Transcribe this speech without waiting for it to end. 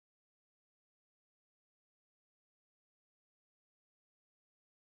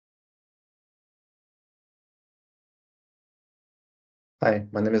Hi,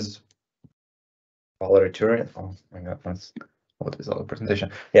 my name is Valerii Tiurin. Oh my God, what is our presentation?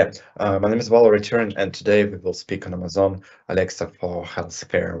 My name is Valerii Tiurin, and today we will speak on Amazon Alexa for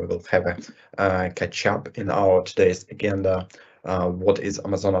healthcare. We will have a catch up in our today's agenda. What is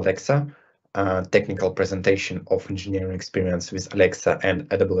Amazon Alexa? Technical presentation of engineering experience with Alexa and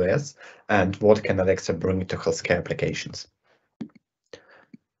AWS, and what can Alexa bring to healthcare applications.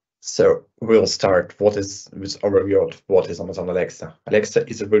 So we'll start with overview of what is Amazon Alexa. Alexa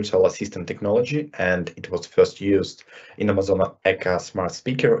is a virtual assistant technology, and it was first used in Amazon Echo smart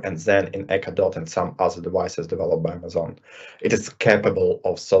speaker and then in Echo Dot and some other devices developed by Amazon. It is capable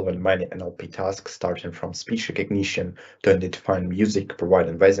of solving many NLP tasks, starting from speech recognition to identifying music,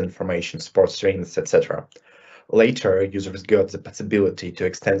 providing voice information, sports rings, etc. Later, users got the possibility to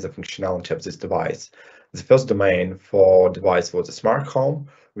extend the functionality of this device. The first domain for device was a smart home,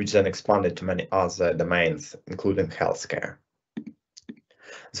 which then expanded to many other domains, including healthcare.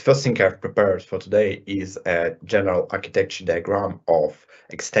 The first thing I've prepared for today is a general architecture diagram of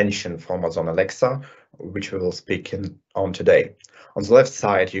extension for Amazon Alexa, which we will speak on today. On the left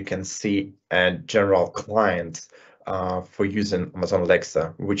side, you can see a general client for using Amazon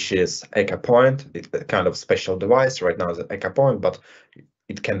Alexa, which is Echo Point. It's a kind of special device. Right now it's Echo Point, but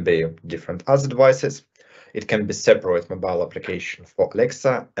it can be different other devices. It can be separate mobile application for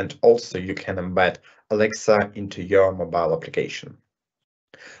Alexa, and also you can embed Alexa into your mobile application.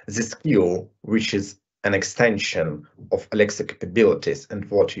 The skill, which is an extension of Alexa capabilities and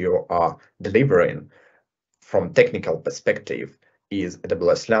what you are delivering from technical perspective, is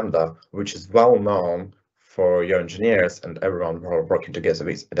AWS Lambda, which is well known for your engineers and everyone who are working together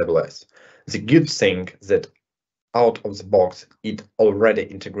with AWS. The good thing that out of the box, it already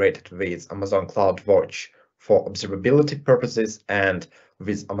integrated with Amazon CloudWatch for observability purposes and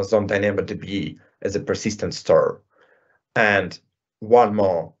with Amazon DynamoDB as a persistent store. And one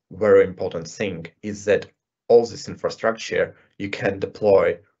more very important thing is that all this infrastructure you can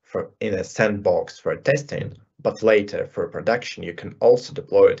deploy in a sandbox for testing, but later for production, you can also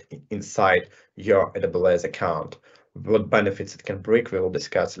deploy it inside your AWS account. What benefits it can bring, we will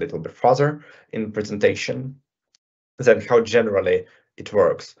discuss a little bit further in the presentation. Then how generally it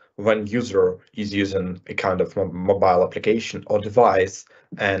works when user is using a kind of mobile application or device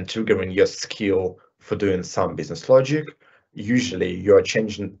and triggering your skill for doing some business logic. Usually you are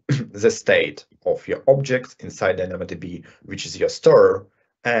changing the state of your objects inside DynamoDB, which is your store.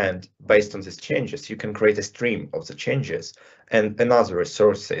 And based on these changes, you can create a stream of the changes and another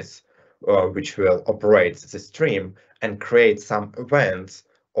resources which will operate the stream and create some events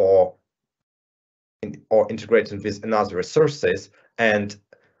or integrating with another resources and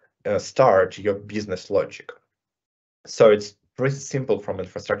start your business logic. So it's pretty simple from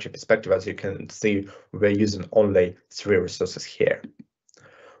infrastructure perspective. As you can see, we're using only 3 resources here.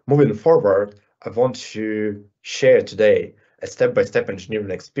 Moving forward, I want to share today a step-by-step engineering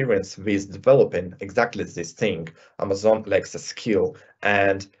experience with developing exactly this thing, Amazon Alexa skill,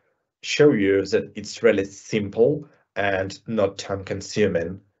 and show you that it's really simple and not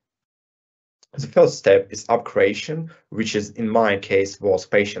time-consuming. The first step is app creation, which is in my case was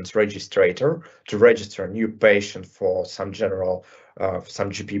patient's registrator to register a new patient for some general,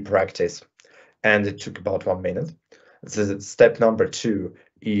 some GP practice, and it took about 1 minute. The step number 2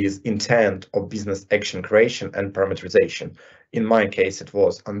 is intent of business action creation and parameterization. In my case, it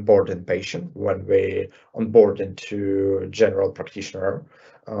was onboarding patient. When we onboard into general practitioner,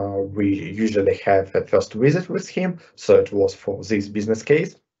 we usually have a first visit with him, so it was for this business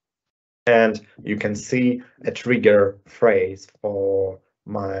case. And you can see a trigger phrase for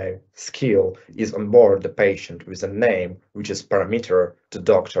my skill is onboard the patient with a name, which is parameter to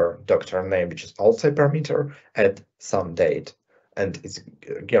doctor name, which is also a parameter at some date. And it's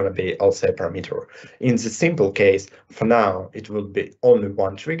gonna be also a parameter. In the simple case, for now, it will be only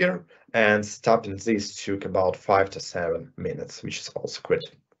one trigger, and stopping this took about 5 to 7 minutes, which is also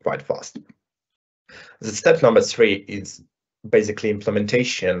quite fast. The step number 3 is basically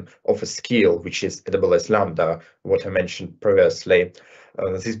implementation of a skill, which is AWS Lambda, what I mentioned previously.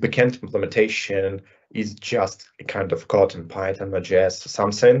 This backend implementation is just a kind of code in Python or JS or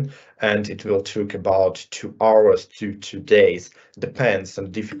something, and it will take about 2 hours to 2 days, depends on the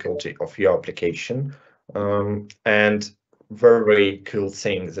difficulty of your application. And very cool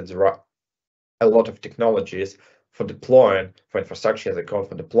thing that there are a lot of technologies for deploying, for infrastructure as a code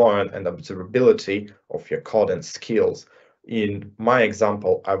for deploying and observability of your code and skills. In my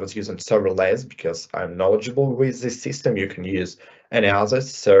example, I was using serverless because I'm knowledgeable with this system. You can use any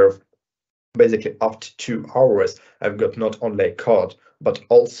others. So basically, after 2 hours, I've got not only a code, but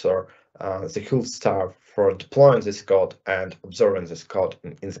also the cool stuff for deploying this code and observing this code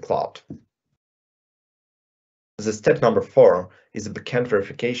in the cloud. The step number 4 is the backend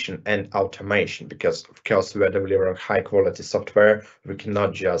verification and automation, because of course we are delivering high quality software. We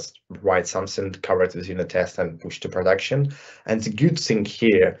cannot just write something, cover it with unit test and push to production. And the good thing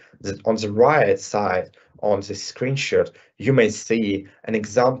here is that on the right side on this screenshot, you may see an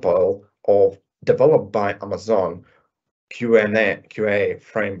example of developed by Amazon QA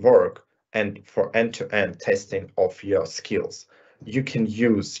framework and for end-to-end testing of your skills. You can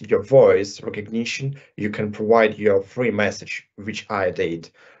use your voice recognition. You can provide your free message, which I did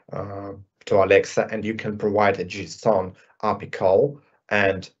to Alexa, and you can provide a JSON API call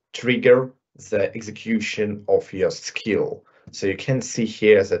and trigger the execution of your skill. So you can see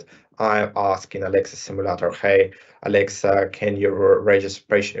here that I'm asking Alexa simulator, hey, Alexa, can you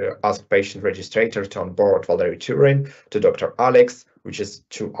ask patient registrator to onboard Valerii Tiurin to Dr. Alex, which is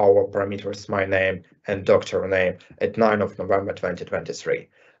to our parameters, my name and doctor name, at 9 of November 2023.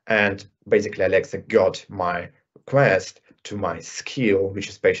 And basically Alexa got my request to my skill, which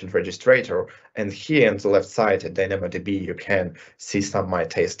is patient registrator. And here on the left side at DynamoDB, you can see some of my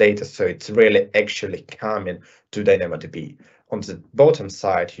test data. So it's really actually coming to DynamoDB. On the bottom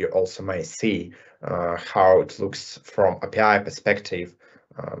side, you also may see how it looks from API perspective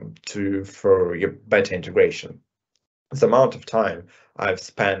for your better integration. The amount of time I've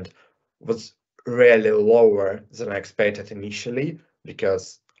spent was really lower than I expected initially,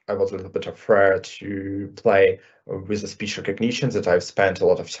 because I was a little bit afraid to play with the speech recognition, that I've spent a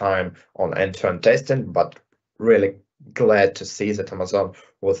lot of time on end-to-end testing, but really glad to see that Amazon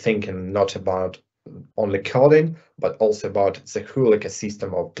was thinking not about only coding, but also about the whole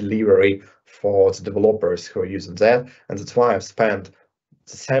ecosystem of delivery for the developers who are using that. And that's why I've spent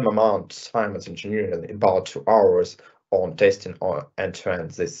the same amount of time as engineering, about 2 hours, on testing on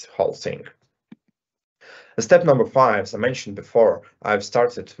end-to-end this whole thing. Step number 5, as I mentioned before, I've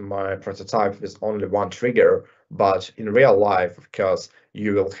started my prototype with only one trigger, but in real life, of course,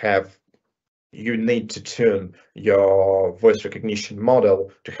 you need to tune your voice recognition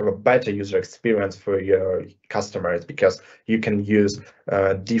model to have a better user experience for your customers, because you can use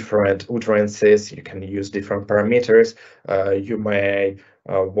different utterances, you can use different parameters, you may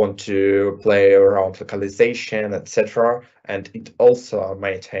want to play around localization, etc. And it also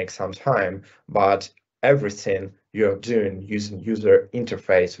may take some time, but everything you're doing using user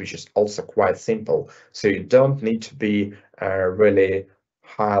interface, which is also quite simple. So you don't need to be really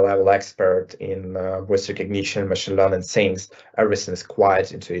high-level expert in voice recognition, machine learning things. Everything is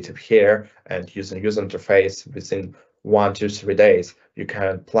quite intuitive here, and using user interface within 1, 2, 3 days, you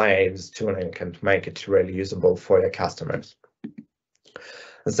can play with tuning and make it really usable for your customers.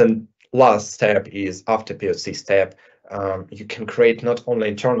 And then last step is after POC step, you can create not only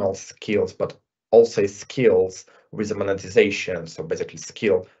internal skills, but also skills with monetization. So basically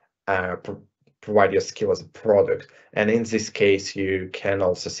skill, provide your skill as a product. And in this case, you can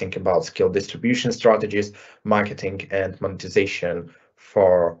also think about skill distribution strategies, marketing and monetization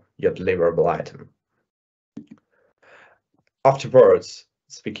for your deliverable item. Afterwards,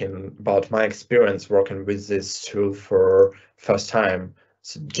 speaking about my experience working with this tool for first time,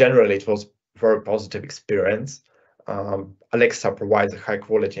 so generally it was very positive experience. Alexa provides a high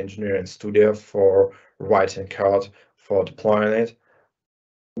quality engineering studio for writing code, for deploying it.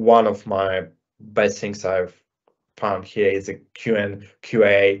 One of my best things I've found here is a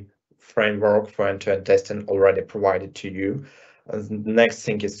QA framework for end-to-end testing already provided to you. And the next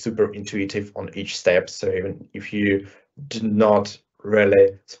thing is super intuitive on each step. So even if you do not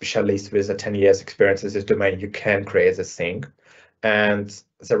really specialist with a 10 years experience in this domain, you can create this thing. And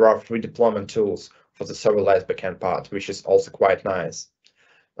there are free deployment tools for the serverless backend part, which is also quite nice.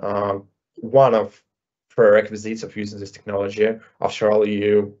 One of prerequisites of using this technology, after all,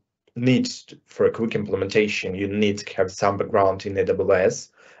 you need, for a quick implementation, you need to have some background in AWS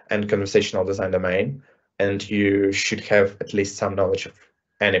and conversational design domain, and you should have at least some knowledge of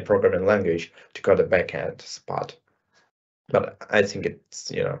any programming language to code the backend part. But I think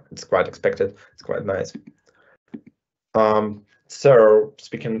it's, it's quite expected. It's quite nice. So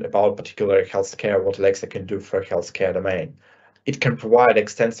speaking about particular healthcare, what Alexa can do for healthcare domain, it can provide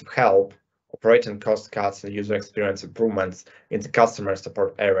extensive help, operating cost cuts and user experience improvements in the customer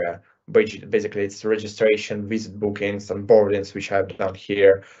support area. Basically, it's registration, visit bookings, onboardings, which I've done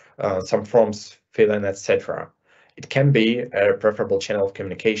here, some forms filling, etc. It can be a preferable channel of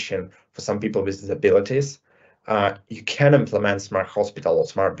communication for some people with disabilities. You can implement smart hospital or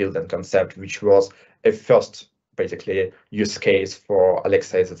smart building concept, which was a first basically use case for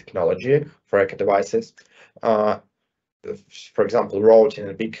Alexa as a technology for Echo devices. for example, routing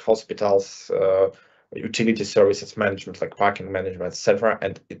in big hospitals, utility services management like parking management, etc.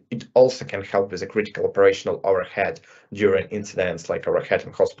 And it also can help with the critical operational overhead during incidents like overhead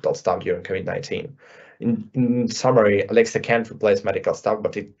in hospital staff during COVID-19. In summary, Alexa can't replace medical staff,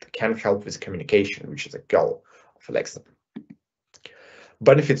 but it can help with communication, which is a goal of Alexa.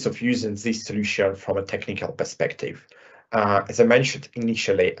 Benefits of using this solution from a technical perspective. As I mentioned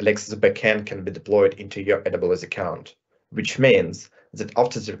initially, Alexa's backend can be deployed into your AWS account, which means that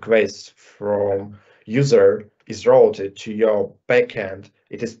after the request from user is routed to your backend,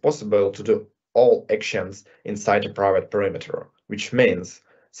 it is possible to do all actions inside a private perimeter, which means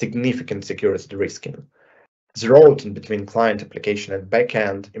significant security de-risking. The routing between client application and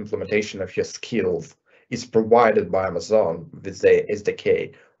backend implementation of your skills is provided by Amazon with the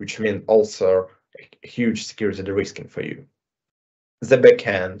SDK, which means also a huge security de-risking for you. The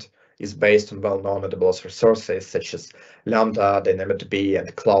backend is based on well-known AWS resources such as Lambda, DynamoDB,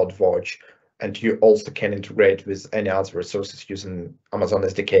 and CloudWatch, and you also can integrate with any other resources using Amazon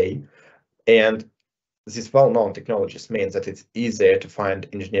SDK. And these well-known technologies means that it's easier to find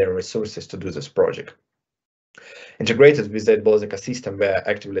engineering resources to do this project. Integrated with the AWS ecosystem, we're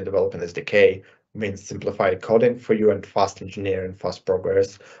actively developing SDK, means simplified coding for you and fast engineering, fast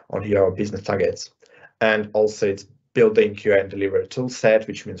progress on your business targets. And also it's building QA and delivery tool set,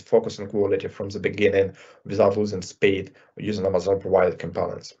 which means focus on quality from the beginning without losing speed using Amazon provided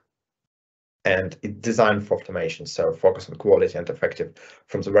components. And it's designed for automation, so focus on quality and effective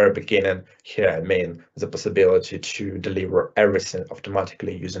from the very beginning. Here I mean the possibility to deliver everything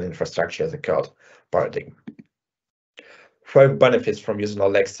automatically using infrastructure as a code paradigm. 5 benefits from using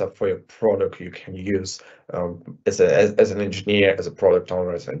Alexa for your product you can use as an engineer, as a product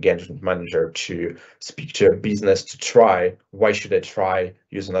owner, as an engagement manager to speak to a business to try. Why should I try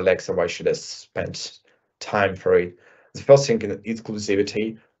using Alexa? Why should I spend time for it? The first thing is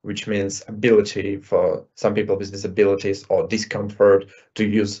exclusivity, which means ability for some people with disabilities or discomfort to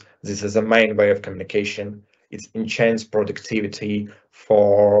use this as a main way of communication. It's enhanced productivity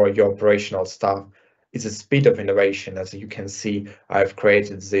for your operational staff. It's a speed of innovation. As you can see, I've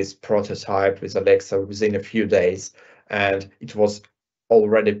created this prototype with Alexa within a few days, and it was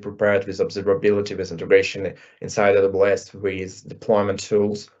already prepared with observability, with integration inside AWS with deployment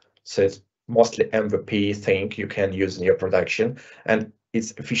tools. So it's mostly MVP thing you can use in your production, and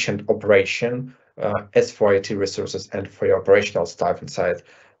it's efficient operation as for IT resources and for your operational staff inside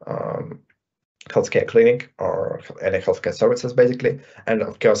healthcare clinic or any healthcare services basically. And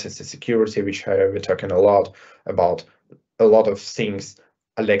of course it's the security, which we're talking a lot about, a lot of things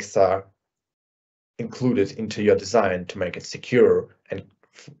Alexa included into your design to make it secure and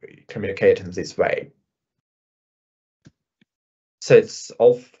communicate in this way. So it's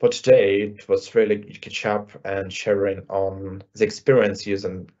all for today. It was really good catch up and sharing on the experience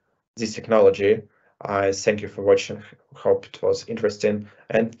using this technology. I thank you for watching. Hope it was interesting.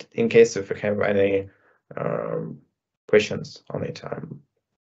 And in case if you have any questions on it, I'm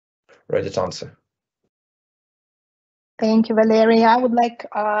ready to answer. Thank you, Valerii. I would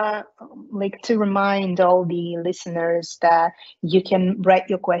like to remind all the listeners that you can write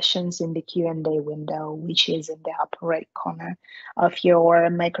your questions in the Q&A window, which is in the upper right corner of your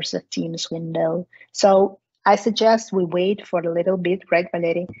Microsoft Teams window. So I suggest we wait for a little bit, right,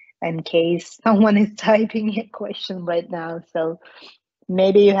 Valerii, in case someone is typing a question right now. So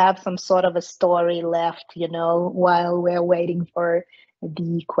maybe you have some sort of a story left, while we're waiting for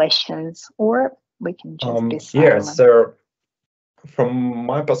the questions, or we can just be silent. Yeah, so from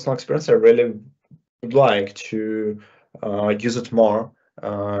my personal experience, I really would like to use it more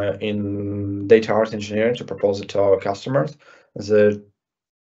in DataArt engineering to propose it to our customers. The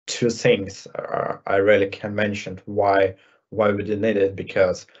 2 things I really can mention why we didn't need it,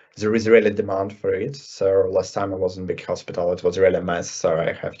 because there is really demand for it. So last time I was in big hospital, it was really a mess. So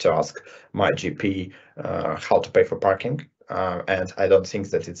I have to ask my GP how to pay for parking. And I don't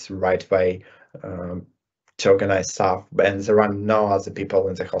think that it's the right way to organize stuff. And there are no other people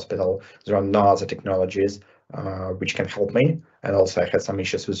in the hospital. There are no other technologies which can help me. And also I had some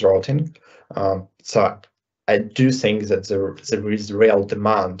issues with routing. So I do think that there is real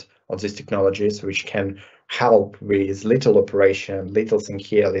demand on these technologies which can help with little operation, little thing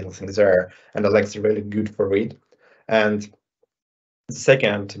here, little thing there, and Alexa really good for it. And the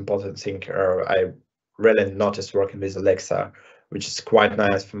second important thing I really noticed working with Alexa, which is quite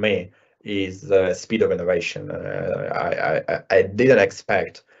nice for me, is the speed of innovation. I didn't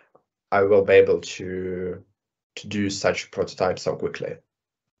expect I will be able to do such prototypes so quickly.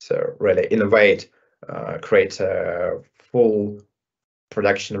 So really innovate, create a full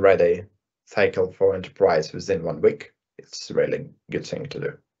production ready cycle for enterprise within 1 week. it's really good thing to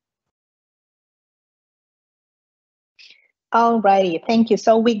do. Alrighty, thank you.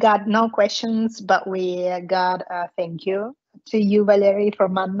 So we got no questions, but we got a thank you to you, Valerii,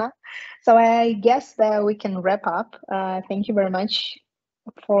 from Anna. So I guess that we can wrap up. Thank you very much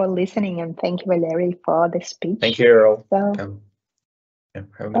for listening, and thank you, Valerii, for the speech. Thank you, Earl. So, Yeah,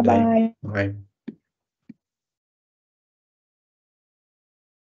 have a good day. Bye.